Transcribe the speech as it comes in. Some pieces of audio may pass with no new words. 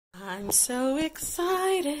I'm so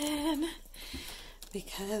excited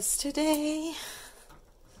because today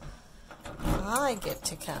I get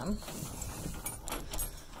to come,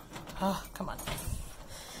 oh, come on,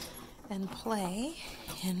 and play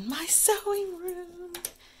in my sewing room.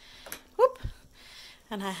 Whoop.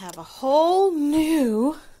 And I have a whole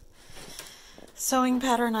new sewing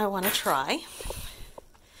pattern I want to try.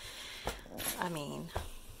 I mean,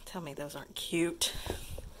 tell me those aren't cute.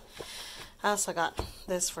 I also got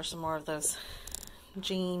this for some more of those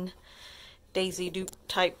jean Daisy Duke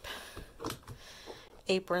type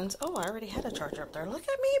aprons. Oh, I already had a charger up there. Look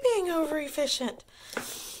at me being over efficient.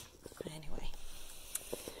 Anyway,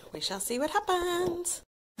 we shall see what happens.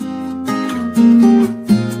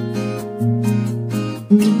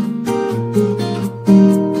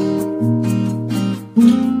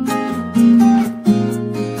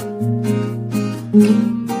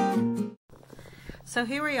 So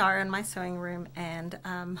here we are in my sewing room, and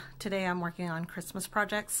today I'm working on Christmas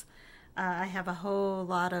projects. I have a whole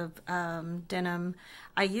lot of denim.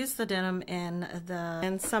 I use the denim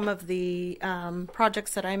in some of the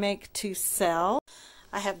projects that I make to sell.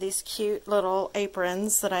 I have these cute little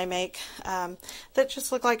aprons that I make that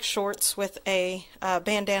just look like shorts with a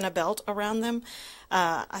bandana belt around them.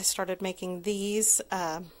 I started making these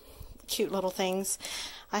cute little things.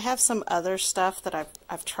 I have some other stuff that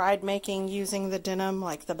I've tried making using the denim,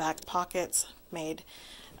 like the back pockets. Made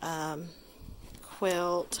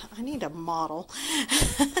quilt. I need a model.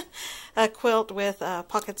 A quilt with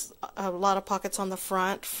pockets, a lot of pockets on the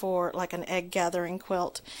front for like an egg gathering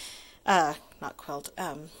quilt. Not quilt,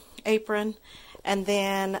 apron. And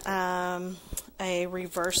then a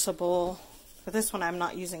reversible, for this one I'm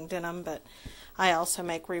not using denim, but I also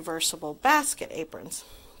make reversible basket aprons,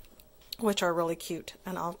 which are really cute,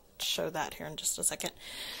 and I'll show that here in just a second.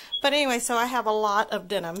 But anyway, so I have a lot of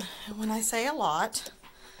denim, and when I say a lot,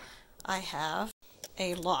 I have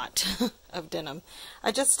a lot of denim.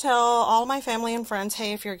 I just tell all my family and friends,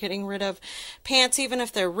 hey, if you're getting rid of pants, even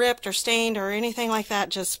if they're ripped or stained or anything like that,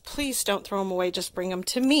 just please don't throw them away, just bring them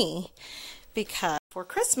to me, because for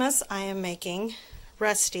Christmas I am making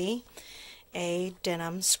Rusty a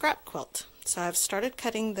denim scrap quilt. So I've started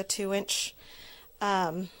cutting the 2-inch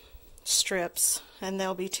strips, and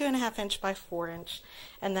they'll be 2.5 inch by 4 inch,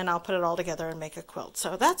 and then I'll put it all together and make a quilt.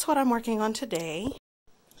 So that's what I'm working on today.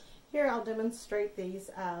 Here I'll demonstrate these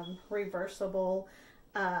reversible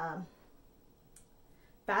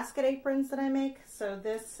basket aprons that I make. So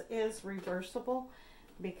this is reversible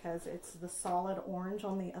because it's the solid orange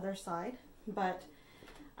on the other side, but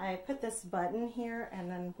I put this button here, and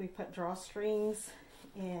then we put drawstrings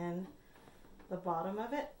in the bottom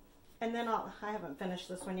of it. And then I haven't finished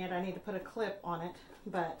this one yet. I need to put a clip on it,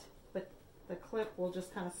 but the clip will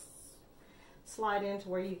just kind of slide into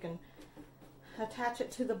where you can attach it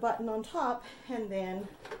to the button on top, and then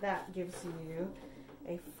that gives you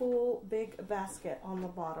a full big basket on the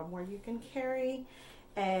bottom where you can carry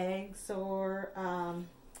eggs or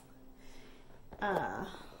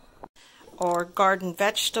garden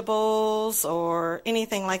vegetables or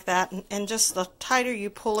anything like that. And just the tighter you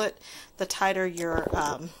pull it, the tighter your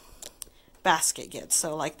basket gets.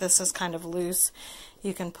 So like this is kind of loose,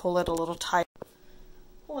 you can pull it a little tight,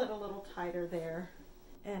 there,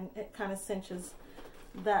 and it kind of cinches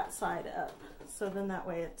that side up, so then that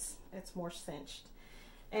way it's more cinched.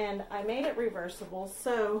 And I made it reversible,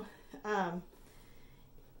 so I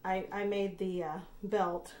made the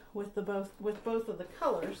belt with both of the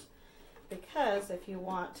colors, because if you'd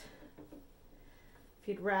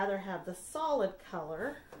rather have the solid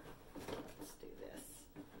color, let's do this.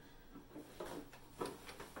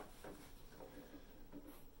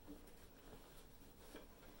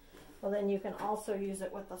 Well, then you can also use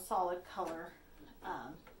it with the solid color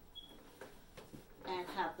and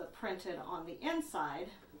have the printed on the inside,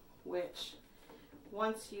 which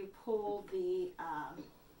once you pull the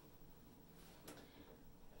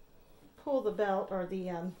belt or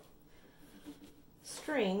the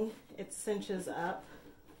string, it cinches up.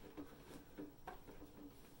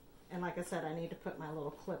 And like I said, I need to put my little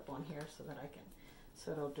clip on here so that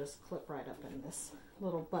so it'll just clip right up in this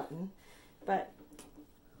little button. But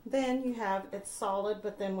then you have it's solid,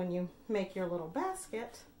 but then when you make your little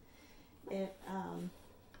basket, it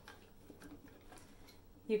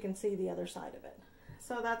you can see the other side of it.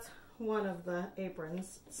 So that's one of the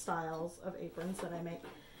styles of aprons that I make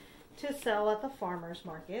to sell at the farmer's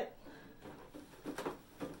market.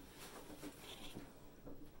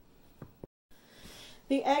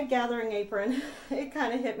 The egg gathering apron, it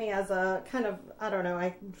kind of hit me as a I don't know,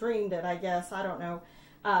 I dreamed it, I guess, I don't know.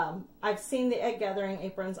 I've seen the egg gathering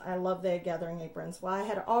aprons. I love the egg gathering aprons. Well, I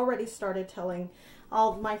had already started telling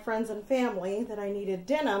all my friends and family that I needed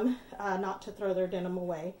denim, not to throw their denim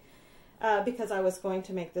away, because I was going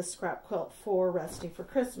to make this scrap quilt for Rusty for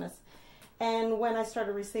Christmas. And when I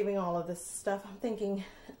started receiving all of this stuff, I'm thinking,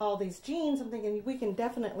 all these jeans, I'm thinking we can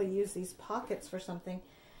definitely use these pockets for something.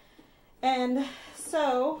 And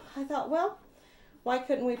so I thought, well, why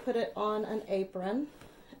couldn't we put it on an apron,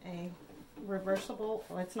 a reversible,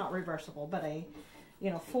 well, it's not reversible, but a, you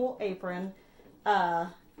know, full apron,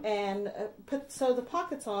 and sew the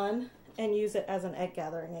pockets on and use it as an egg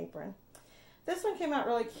gathering apron. This one came out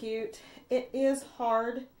really cute. It is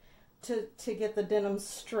hard to get the denim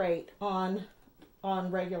straight on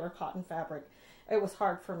regular cotton fabric. It was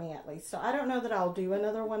hard for me, at least. So I don't know that I'll do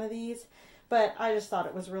another one of these, but I just thought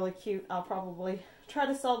it was really cute. I'll probably try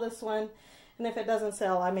to sell this one, and if it doesn't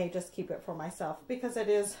sell, I may just keep it for myself, because it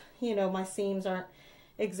is, you know, my seams aren't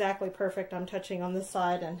exactly perfect. I'm touching on this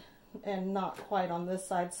side and not quite on this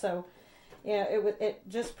side, so yeah, it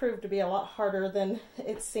just proved to be a lot harder than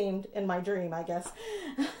it seemed in my dream, I guess.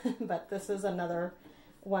 But this is another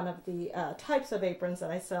one of the types of aprons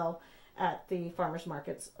that I sell at the farmers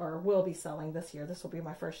markets, or will be selling this year. This will be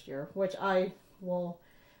my first year, which I will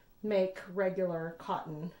make regular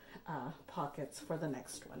cotton pockets for the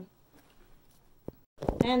next one.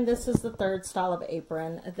 And this is the third style of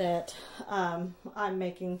apron that I'm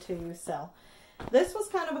making to sell. This was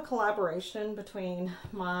kind of a collaboration between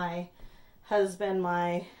my husband,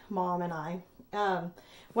 my mom, and I.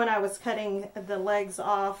 When I was cutting the legs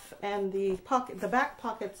off and the back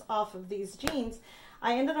pockets off of these jeans,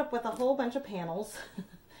 I ended up with a whole bunch of panels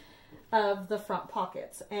of the front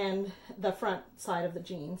pockets and the front side of the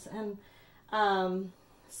jeans. And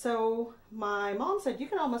so my mom said, you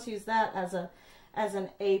can almost use that as an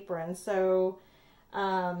apron. So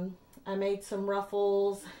I made some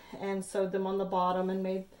ruffles and sewed them on the bottom,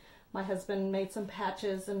 and my husband made some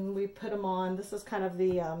patches, and we put them on. This is kind of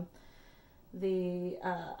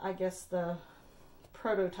I guess the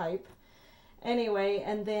prototype. Anyway,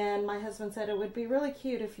 and then my husband said it would be really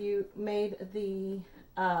cute if you made the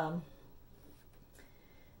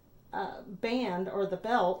band or the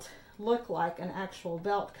belt look like an actual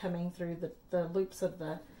belt coming through the loops of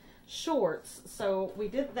the shorts. So we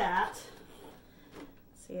did that.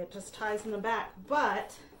 See, it just ties in the back,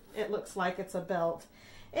 but it looks like it's a belt.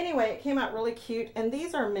 Anyway, it came out really cute, and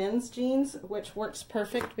these are men's jeans, which works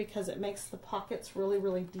perfect because it makes the pockets really,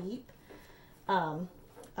 really deep.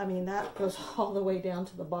 I mean, that goes all the way down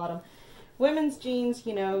to the bottom. Women's jeans,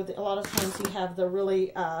 you know, a lot of times you have the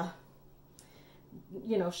really,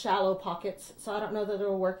 you know, shallow pockets, so I don't know that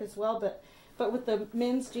it'll work as well, but with the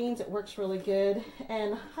men's jeans, it works really good,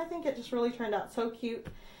 and I think it just really turned out so cute.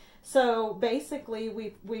 So basically,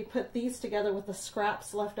 we put these together with the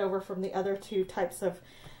scraps left over from the other two types of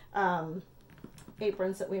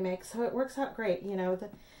aprons that we make. So it works out great. You know,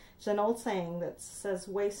 there's an old saying that says,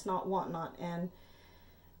 waste not, want not. And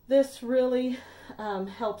this really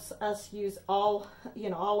helps us use all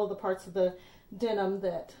of the parts of the denim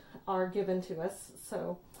that are given to us.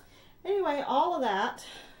 So anyway, all of that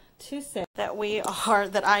to say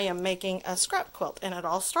that I am making a scrap quilt, and it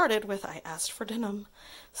all started with I asked for denim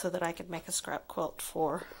so that I could make a scrap quilt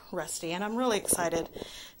for Rusty, and I'm really excited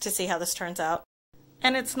to see how this turns out.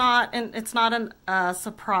 And it's not a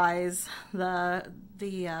surprise. The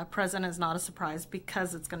present is not a surprise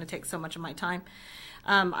because it's going to take so much of my time.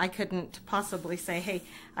 I couldn't possibly say, hey,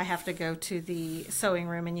 I have to go to the sewing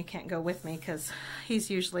room and you can't go with me, because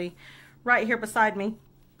he's usually right here beside me.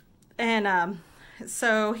 And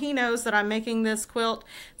so he knows that I'm making this quilt.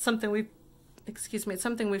 It's something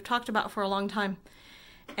we've talked about for a long time,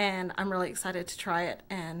 and I'm really excited to try it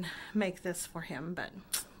and make this for him. But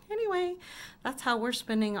anyway, that's how we're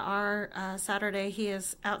spending our Saturday. He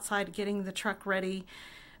is outside getting the truck ready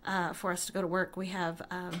for us to go to work. We have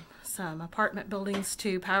some apartment buildings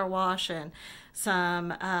to power wash and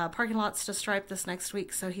some parking lots to stripe this next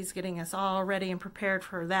week, so he's getting us all ready and prepared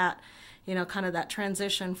for that, you know, kind of that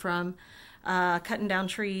transition from cutting down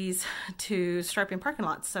trees to striping parking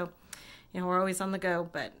lots. So, you know, we're always on the go.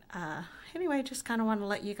 But anyway, just kind of want to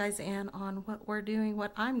let you guys in on what we're doing,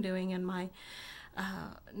 what I'm doing in my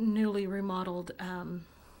newly remodeled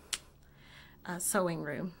sewing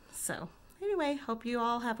room. So anyway, hope you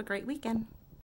all have a great weekend.